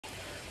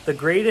The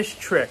greatest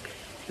trick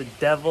the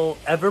devil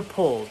ever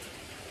pulled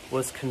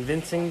was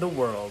convincing the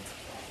world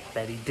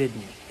that he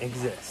didn't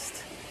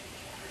exist.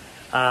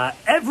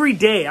 Every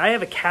day I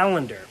have a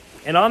calendar,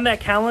 and on that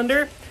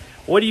calendar,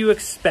 what do you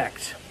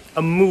expect?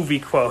 A movie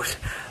quote.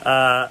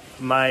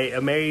 My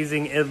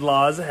amazing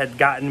in-laws had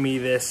gotten me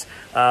this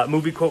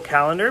movie quote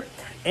calendar,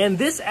 and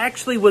this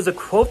actually was a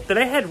quote that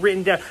I had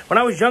written down when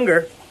I was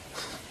younger.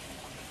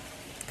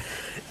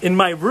 In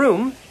my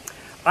room,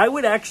 I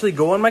would actually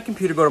go on my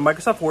computer, go to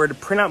Microsoft Word, to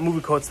print out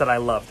movie quotes that I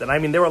loved. And I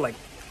mean, there were like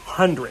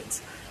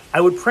hundreds.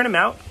 I would print them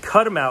out,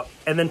 cut them out,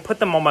 and then put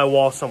them on my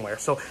wall somewhere.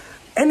 So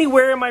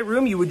anywhere in my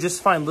room, you would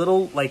just find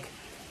little like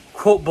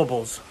quote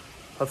bubbles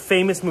of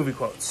famous movie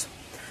quotes.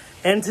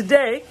 And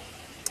today,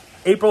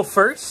 April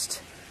 1st,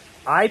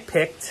 I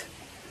picked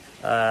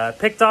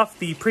off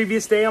the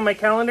previous day on my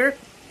calendar,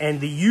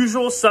 and the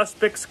usual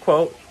suspects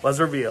quote was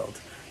revealed.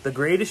 The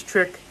greatest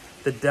trick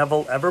the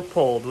devil ever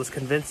pulled was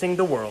convincing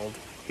the world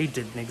he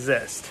didn't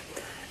exist.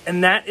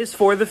 And that is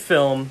for the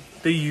film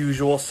The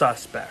Usual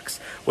Suspects,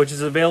 which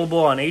is available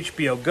on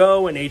HBO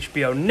Go and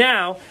HBO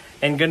Now,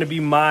 and going to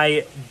be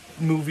my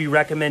movie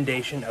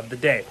recommendation of the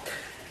day.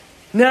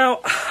 Now,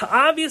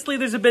 obviously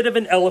there's a bit of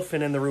an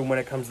elephant in the room when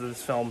it comes to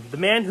this film. The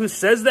man who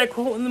says that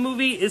quote in the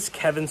movie is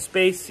Kevin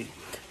Spacey.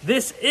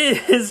 This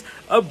is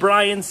a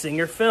Bryan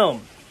Singer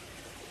film.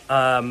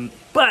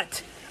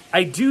 But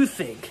I do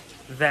think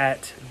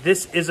that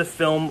this is a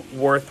film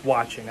worth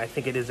watching. I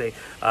think it is a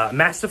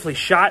masterfully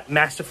shot,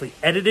 masterfully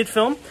edited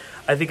film.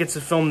 I think it's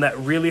a film that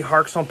really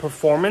harks on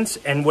performance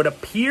and what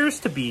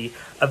appears to be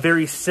a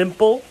very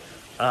simple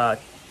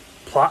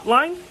plot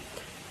line.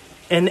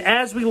 And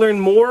as we learn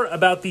more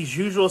about these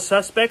usual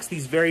suspects,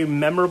 these very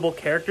memorable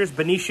characters,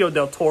 Benicio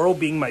del Toro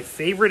being my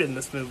favorite in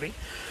this movie,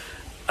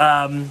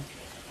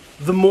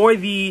 the more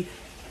the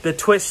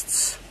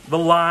twists, the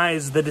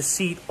lies, the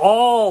deceit,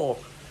 all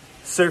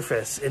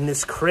surface in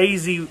this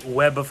crazy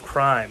web of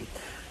crime.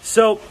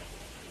 So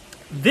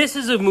this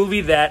is a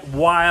movie that,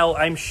 while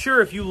I'm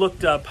sure if you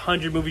looked up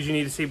 100 movies you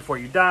need to see before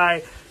you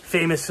die,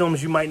 famous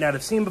films you might not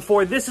have seen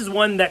before, this is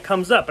one that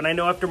comes up. And I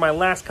know after my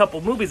last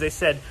couple movies I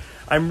said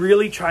I'm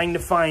really trying to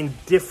find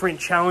different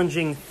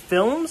challenging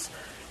films.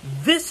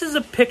 This is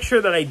a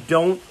picture that I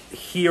don't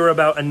hear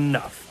about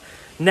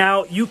enough.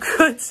 Now, you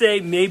could say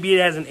maybe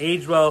it hasn't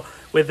aged well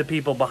with the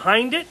people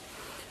behind it,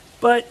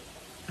 but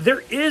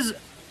there is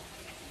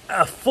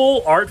a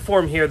full art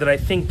form here that I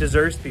think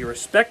deserves to be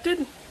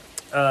respected.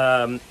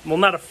 Well,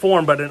 not a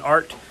form, but an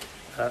art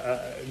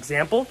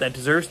example that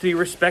deserves to be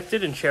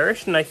respected and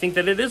cherished, and I think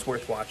that it is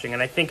worth watching.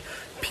 And I think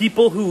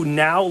people who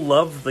now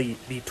love the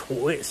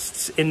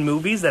twists in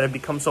movies that have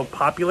become so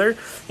popular,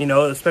 you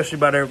know, especially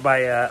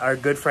by our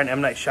good friend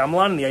M. Night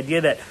Shyamalan, and the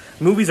idea that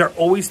movies are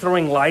always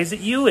throwing lies at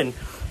you, and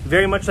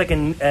very much like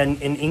in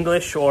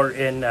English or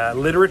in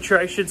literature,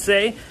 I should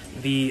say,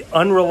 the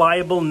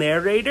unreliable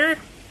narrator,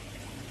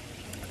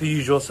 The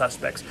Usual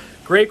Suspects.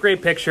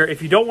 Great picture.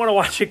 If you don't want to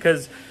watch it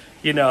because,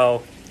 you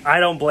know, I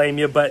don't blame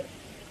you, but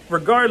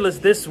regardless,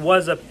 this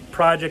was a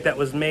project that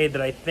was made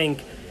that I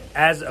think,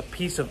 as a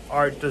piece of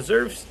art,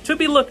 deserves to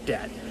be looked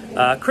at.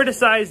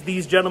 Criticize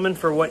these gentlemen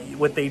for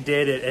what they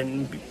did,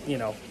 and, you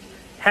know,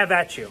 have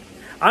at you.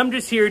 I'm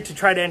just here to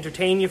try to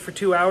entertain you for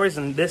 2 hours,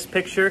 and this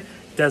picture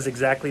does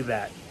exactly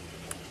that.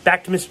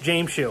 Back to Mr.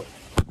 James Hsu.